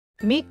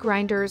Meat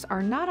grinders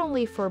are not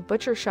only for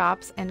butcher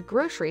shops and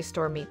grocery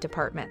store meat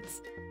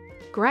departments.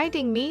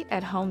 Grinding meat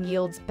at home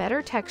yields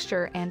better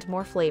texture and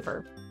more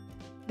flavor.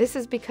 This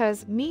is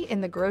because meat in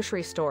the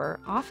grocery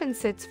store often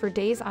sits for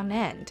days on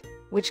end,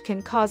 which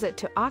can cause it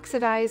to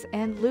oxidize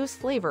and lose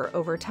flavor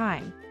over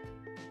time.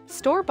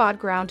 Store-bought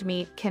ground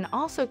meat can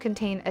also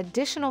contain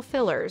additional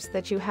fillers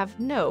that you have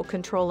no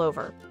control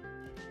over.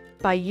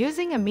 By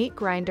using a meat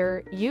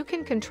grinder, you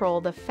can control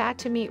the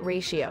fat-to-meat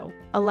ratio,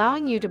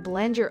 allowing you to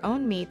blend your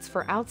own meats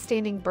for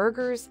outstanding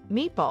burgers,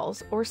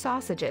 meatballs, or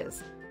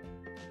sausages.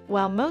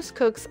 While most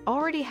cooks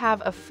already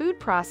have a food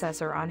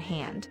processor on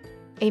hand,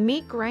 a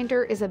meat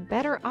grinder is a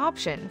better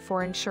option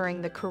for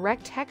ensuring the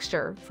correct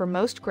texture for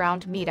most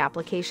ground meat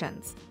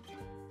applications.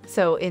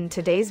 So in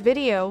today's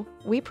video,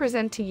 we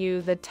present to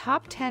you the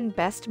top 10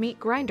 best meat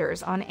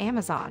grinders on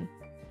Amazon.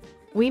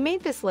 We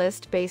made this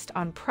list based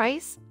on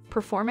price,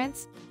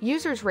 performance,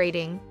 users'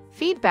 rating,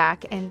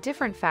 feedback, and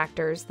different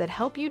factors that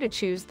help you to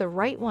choose the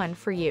right one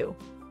for you.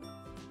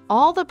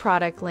 All the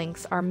product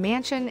links are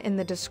mentioned in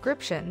the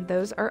description.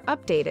 Those are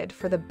updated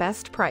for the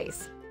best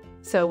price.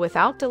 So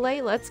without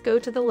delay, let's go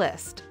to the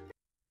list.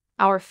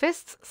 Our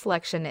fifth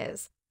selection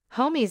is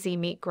Homeasy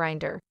Meat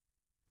Grinder.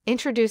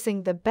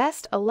 Introducing the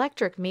best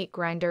electric meat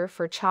grinder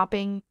for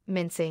chopping,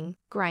 mincing,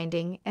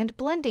 grinding, and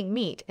blending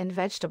meat and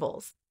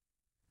vegetables.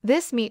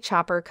 This meat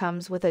chopper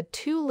comes with a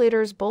 2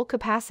 liters bowl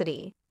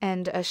capacity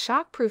and a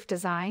shock-proof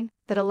design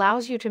that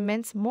allows you to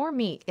mince more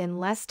meat in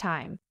less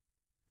time.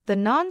 The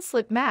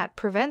non-slip mat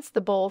prevents the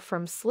bowl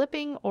from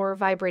slipping or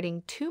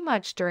vibrating too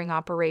much during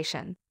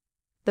operation.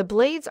 The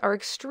blades are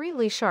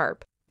extremely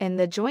sharp, and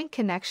the joint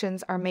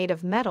connections are made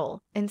of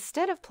metal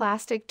instead of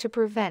plastic to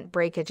prevent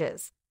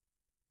breakages.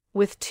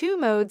 With 2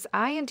 modes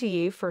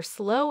I&E for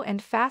slow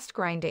and fast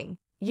grinding,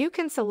 you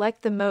can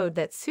select the mode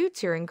that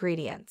suits your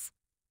ingredients.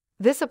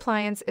 This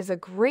appliance is a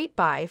great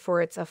buy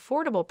for its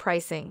affordable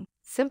pricing,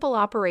 simple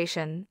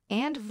operation,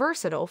 and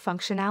versatile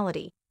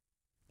functionality.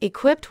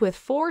 Equipped with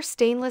 4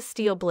 stainless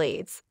steel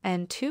blades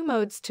and 2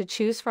 modes to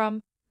choose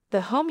from,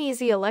 the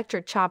Homeasy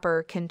electric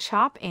chopper can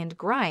chop and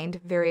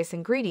grind various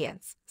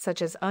ingredients,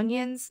 such as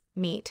onions,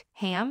 meat,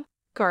 ham,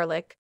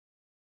 garlic,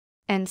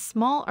 and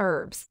small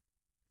herbs.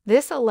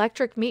 This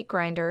electric meat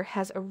grinder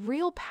has a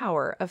real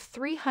power of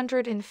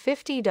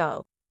 350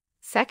 dough.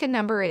 Second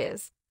number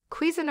is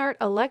Cuisinart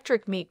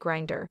Electric Meat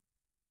Grinder.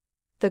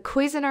 The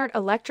Cuisinart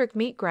Electric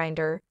Meat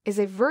Grinder is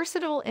a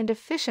versatile and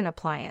efficient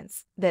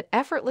appliance that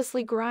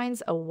effortlessly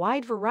grinds a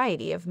wide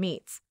variety of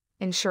meats,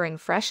 ensuring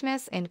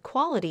freshness and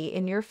quality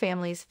in your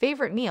family's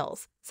favorite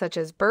meals, such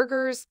as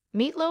burgers,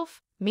 meatloaf,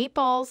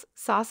 meatballs,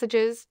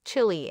 sausages,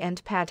 chili,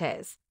 and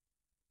pâtés.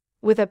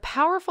 With a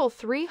powerful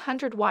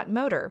 300-watt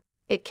motor,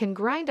 it can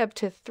grind up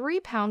to 3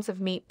 pounds of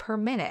meat per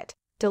minute,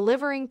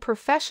 delivering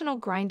professional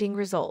grinding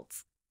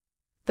results.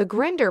 The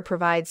grinder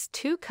provides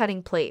 2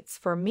 cutting plates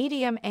for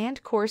medium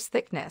and coarse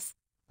thickness,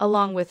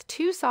 along with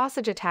 2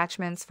 sausage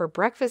attachments for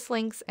breakfast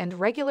links and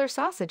regular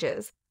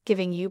sausages,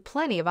 giving you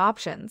plenty of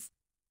options.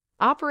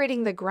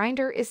 Operating the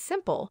grinder is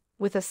simple,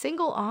 with a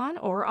single on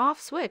or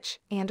off switch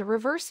and a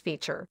reverse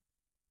feature.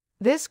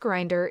 This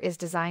grinder is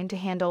designed to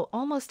handle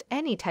almost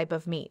any type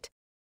of meat,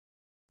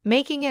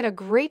 making it a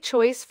great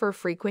choice for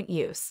frequent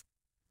use.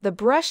 The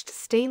brushed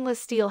stainless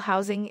steel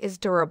housing is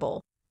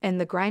durable, and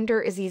the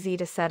grinder is easy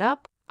to set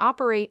up,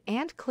 operate,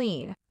 and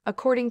clean,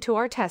 according to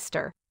our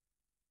tester.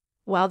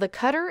 While the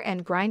cutter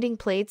and grinding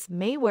plates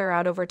may wear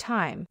out over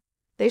time,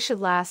 they should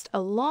last a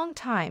long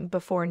time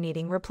before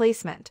needing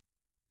replacement.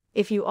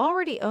 If you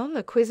already own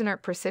the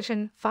Cuisinart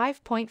Precision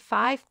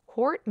 5.5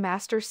 quart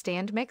Master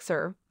Stand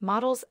Mixer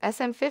models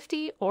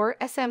SM50 or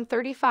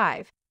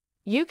SM35,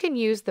 you can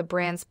use the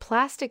brand's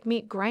plastic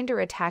meat grinder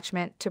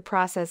attachment to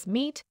process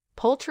meat,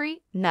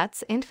 poultry,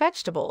 nuts, and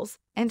vegetables,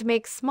 and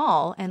make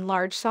small and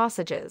large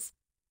sausages.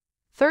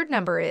 Third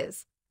number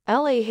is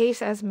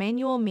AAobosi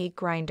Manual Meat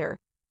Grinder.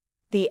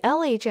 The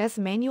AAobosi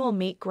Manual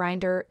Meat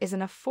Grinder is an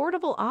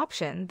affordable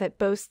option that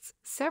boasts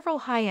several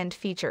high-end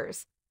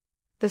features.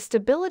 The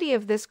stability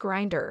of this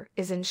grinder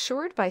is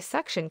ensured by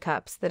suction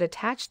cups that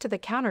attach to the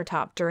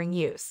countertop during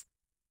use.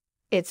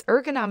 Its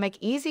ergonomic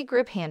easy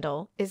grip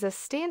handle is a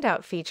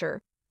standout feature,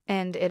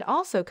 and it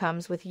also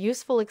comes with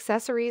useful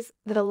accessories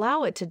that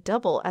allow it to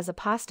double as a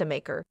pasta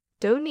maker,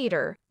 dough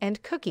kneader,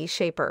 and cookie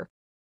shaper.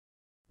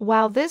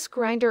 While this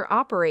grinder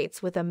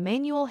operates with a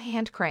manual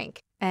hand crank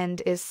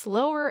and is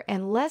slower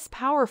and less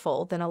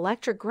powerful than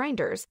electric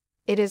grinders,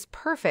 it is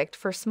perfect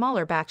for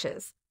smaller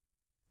batches.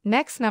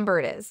 Next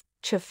number is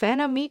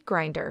Cheffano Meat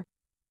Grinder.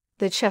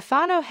 The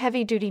Cheffano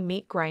heavy-duty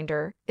meat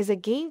grinder is a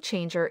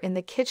game-changer in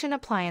the kitchen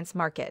appliance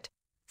market,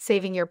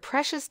 saving your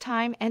precious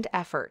time and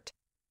effort.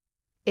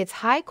 Its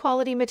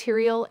high-quality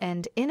material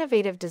and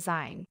innovative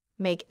design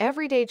make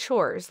everyday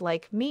chores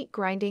like meat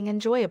grinding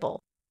enjoyable.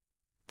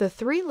 The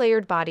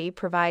 3-layered body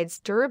provides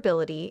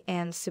durability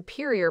and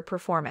superior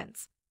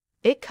performance.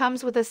 It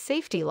comes with a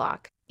safety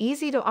lock,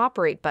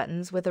 easy-to-operate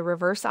buttons with a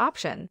reverse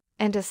option,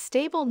 and a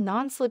stable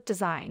non-slip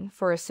design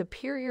for a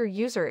superior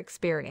user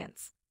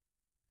experience.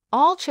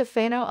 All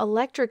Cheffano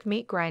electric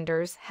meat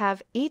grinders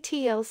have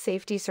ETL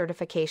safety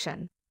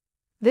certification.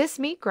 This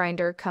meat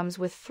grinder comes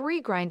with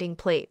 3 grinding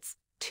plates,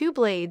 2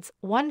 blades,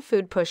 1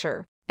 food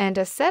pusher, and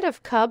a set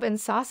of cub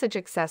and sausage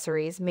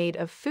accessories made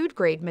of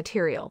food-grade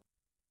material.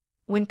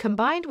 When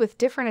combined with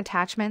different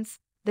attachments,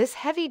 this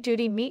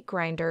heavy-duty meat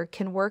grinder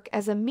can work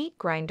as a meat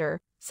grinder,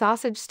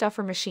 sausage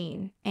stuffer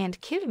machine, and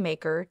kid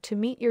maker to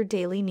meet your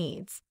daily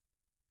needs.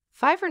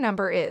 5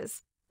 number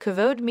is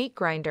Gvode meat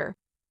grinder.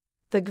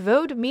 The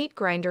Gvode meat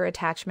grinder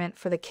attachment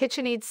for the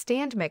KitchenAid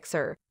stand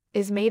mixer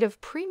is made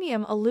of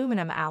premium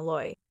aluminum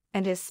alloy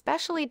and is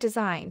specially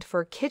designed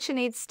for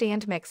KitchenAid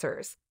stand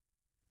mixers.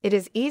 It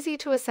is easy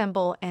to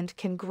assemble and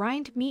can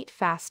grind meat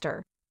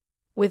faster.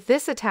 With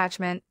this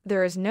attachment,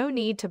 there is no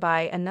need to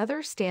buy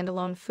another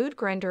standalone food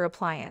grinder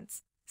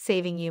appliance,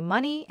 saving you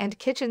money and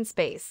kitchen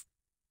space.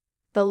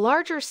 The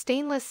larger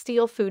stainless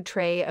steel food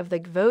tray of the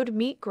Gvode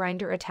meat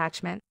grinder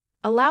attachment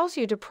allows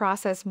you to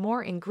process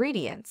more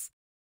ingredients,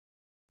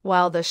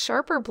 while the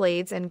sharper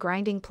blades and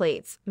grinding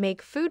plates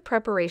make food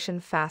preparation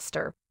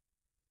faster.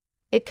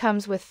 It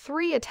comes with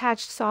 3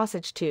 attached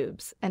sausage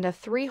tubes and a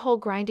 3-hole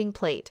grinding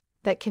plate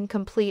that can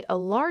complete a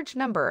large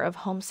number of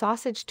home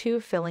sausage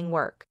tube filling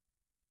work.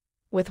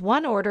 With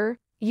one order,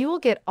 you will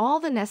get all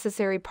the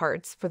necessary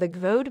parts for the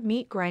Gvode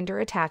meat grinder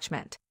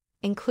attachment,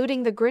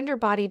 including the grinder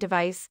body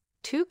device,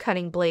 2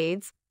 cutting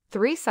blades,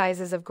 3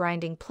 sizes of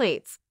grinding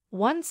plates,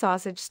 1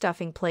 sausage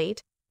stuffing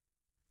plate.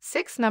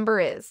 6 number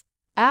is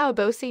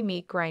AAobosi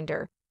meat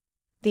grinder.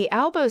 The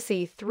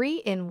AAobosi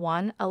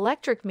 3-in-1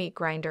 electric meat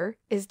grinder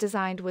is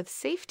designed with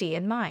safety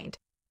in mind.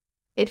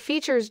 It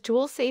features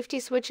dual safety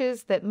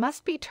switches that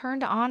must be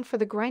turned on for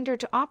the grinder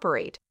to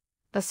operate,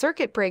 a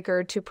circuit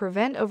breaker to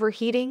prevent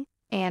overheating,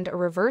 and a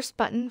reverse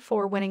button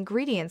for when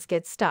ingredients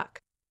get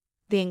stuck.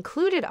 The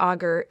included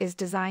auger is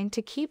designed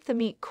to keep the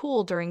meat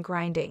cool during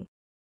grinding,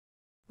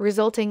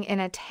 resulting in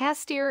a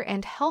tastier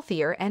and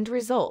healthier end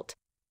result.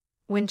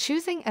 When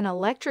choosing an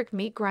electric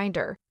meat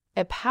grinder,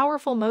 a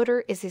powerful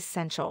motor is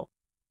essential.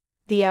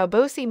 The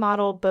AAobosi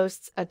model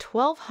boasts a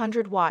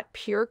 1200-watt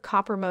pure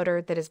copper motor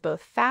that is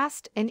both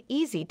fast and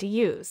easy to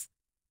use.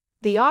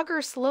 The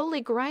auger slowly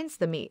grinds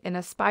the meat in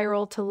a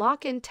spiral to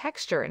lock in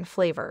texture and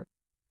flavor.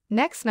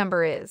 Next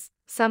number is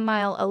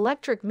Sunmile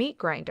electric meat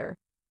grinder.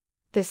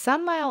 The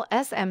Sunmile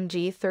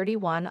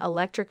SMG31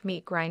 electric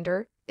meat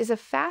grinder is a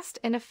fast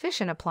and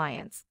efficient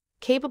appliance,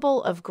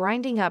 capable of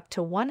grinding up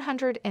to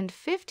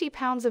 150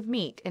 pounds of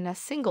meat in a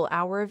single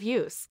hour of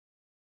use.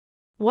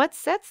 What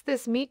sets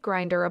this meat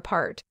grinder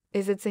apart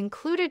is its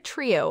included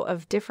trio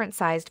of different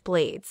sized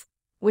blades,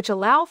 which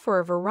allow for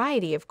a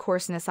variety of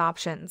coarseness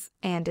options,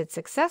 and its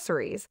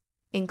accessories,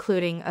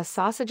 including a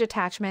sausage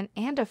attachment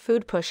and a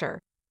food pusher.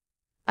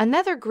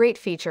 Another great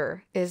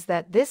feature is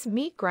that this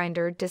meat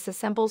grinder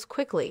disassembles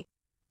quickly,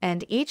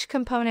 and each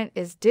component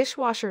is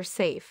dishwasher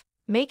safe,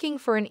 making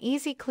for an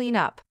easy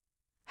cleanup.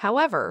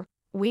 However,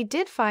 we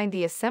did find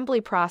the assembly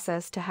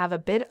process to have a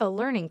bit of a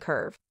learning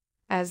curve,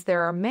 as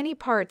there are many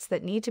parts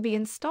that need to be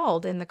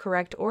installed in the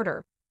correct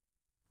order.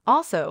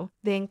 Also,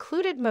 the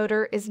included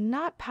motor is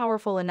not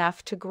powerful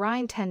enough to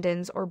grind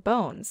tendons or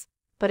bones,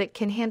 but it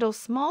can handle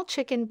small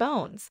chicken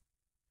bones.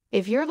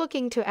 If you're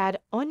looking to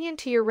add onion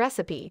to your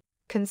recipe,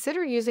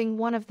 consider using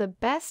one of the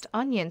best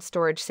onion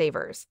storage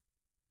savers.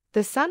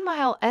 The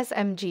Sunmile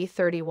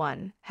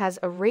SMG31 has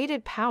a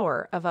rated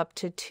power of up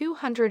to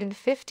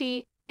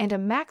 250 and a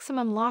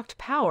maximum locked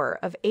power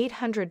of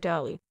 800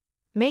 doli,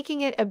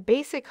 making it a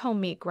basic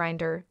home meat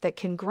grinder that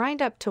can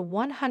grind up to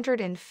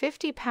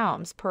 150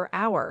 pounds per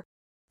hour.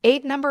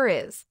 8 number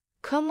is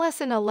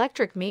Kuunlesin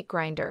electric meat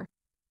grinder.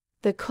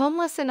 The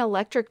Kuunlesin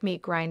electric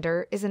meat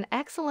grinder is an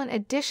excellent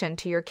addition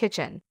to your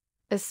kitchen,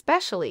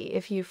 especially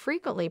if you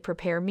frequently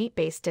prepare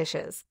meat-based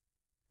dishes.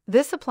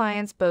 This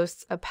appliance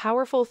boasts a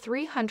powerful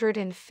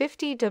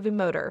 350 W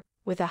motor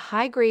with a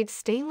high-grade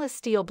stainless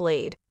steel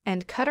blade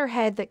and cutter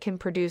head that can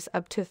produce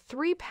up to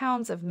 3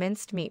 pounds of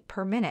minced meat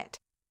per minute.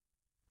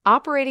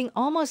 Operating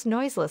almost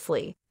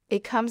noiselessly,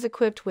 it comes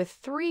equipped with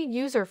 3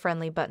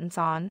 user-friendly buttons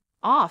on,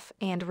 off,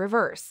 and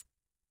reverse.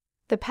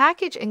 The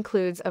package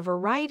includes a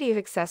variety of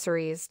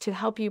accessories to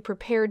help you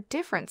prepare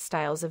different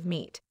styles of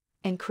meat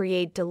and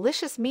create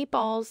delicious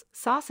meatballs,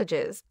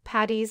 sausages,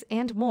 patties,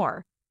 and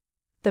more.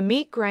 The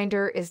meat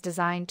grinder is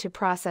designed to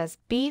process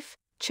beef,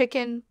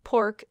 chicken,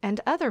 pork, and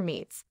other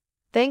meats,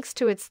 thanks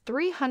to its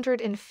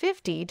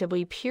 350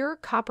 W pure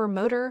copper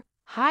motor,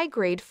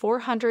 high-grade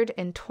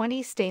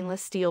 420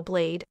 stainless steel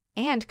blade,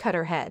 and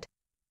cutter head.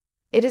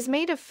 It is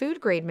made of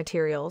food-grade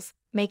materials,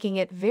 making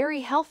it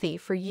very healthy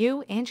for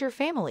you and your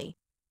family.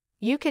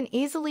 You can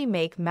easily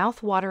make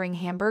mouth-watering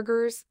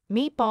hamburgers,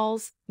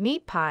 meatballs,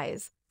 meat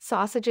pies,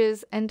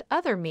 sausages, and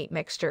other meat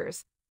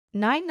mixtures.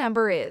 9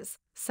 number is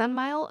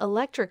Sunmile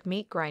electric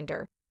meat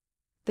grinder.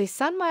 The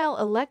Sunmile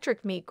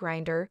electric meat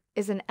grinder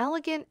is an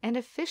elegant and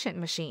efficient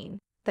machine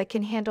that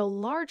can handle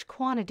large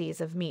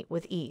quantities of meat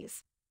with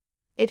ease.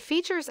 It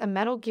features a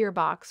metal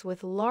gearbox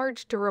with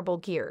large durable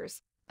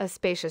gears, a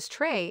spacious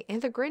tray,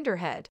 and the grinder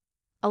head,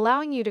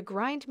 allowing you to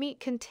grind meat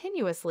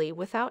continuously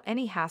without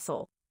any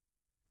hassle.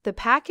 The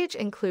package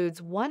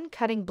includes 1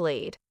 cutting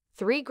blade,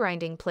 3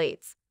 grinding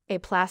plates, a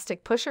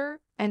plastic pusher,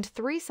 and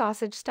 3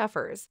 sausage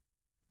stuffers,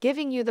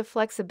 giving you the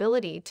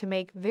flexibility to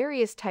make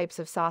various types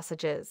of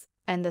sausages.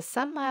 And the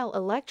Sunmile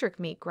electric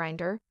meat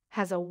grinder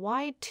has a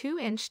wide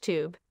 2-inch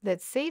tube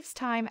that saves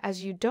time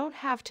as you don't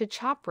have to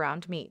chop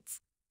round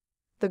meats.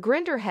 The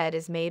grinder head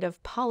is made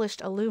of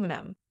polished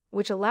aluminum,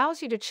 which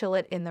allows you to chill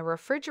it in the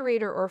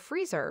refrigerator or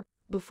freezer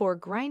before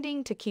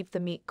grinding to keep the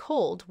meat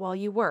cold while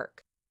you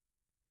work.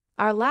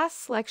 Our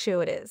last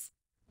selection is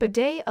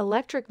BBday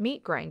electric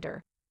meat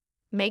grinder.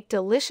 Make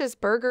delicious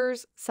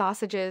burgers,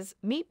 sausages,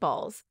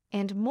 meatballs,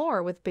 and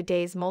more with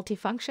BBday's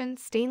multifunction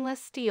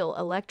stainless steel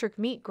electric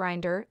meat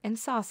grinder and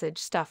sausage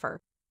stuffer.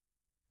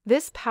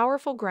 This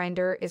powerful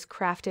grinder is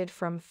crafted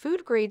from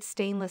food-grade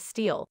stainless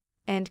steel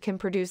and can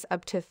produce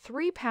up to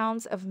 3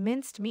 pounds of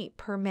minced meat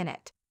per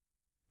minute.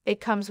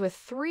 It comes with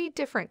 3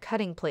 different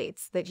cutting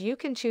plates that you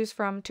can choose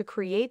from to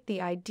create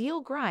the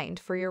ideal grind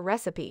for your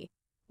recipe,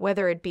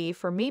 whether it be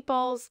for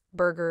meatballs,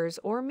 burgers,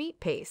 or meat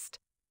paste.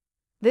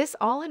 This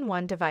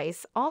all-in-one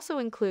device also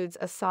includes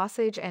a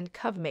sausage and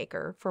cub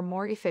maker for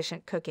more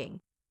efficient cooking.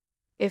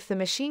 If the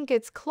machine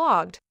gets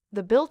clogged,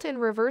 the built-in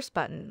reverse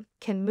button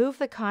can move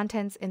the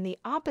contents in the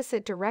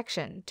opposite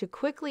direction to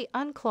quickly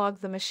unclog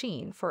the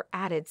machine for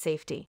added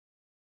safety.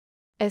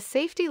 A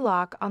safety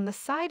lock on the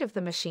side of the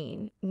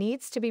machine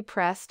needs to be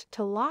pressed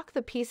to lock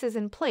the pieces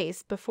in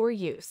place before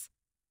use.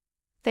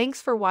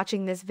 Thanks for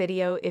watching this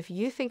video. If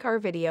you think our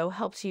video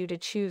helps you to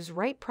choose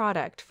right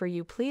product for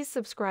you, please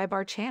subscribe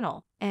our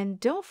channel and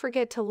don't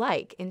forget to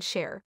like and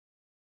share.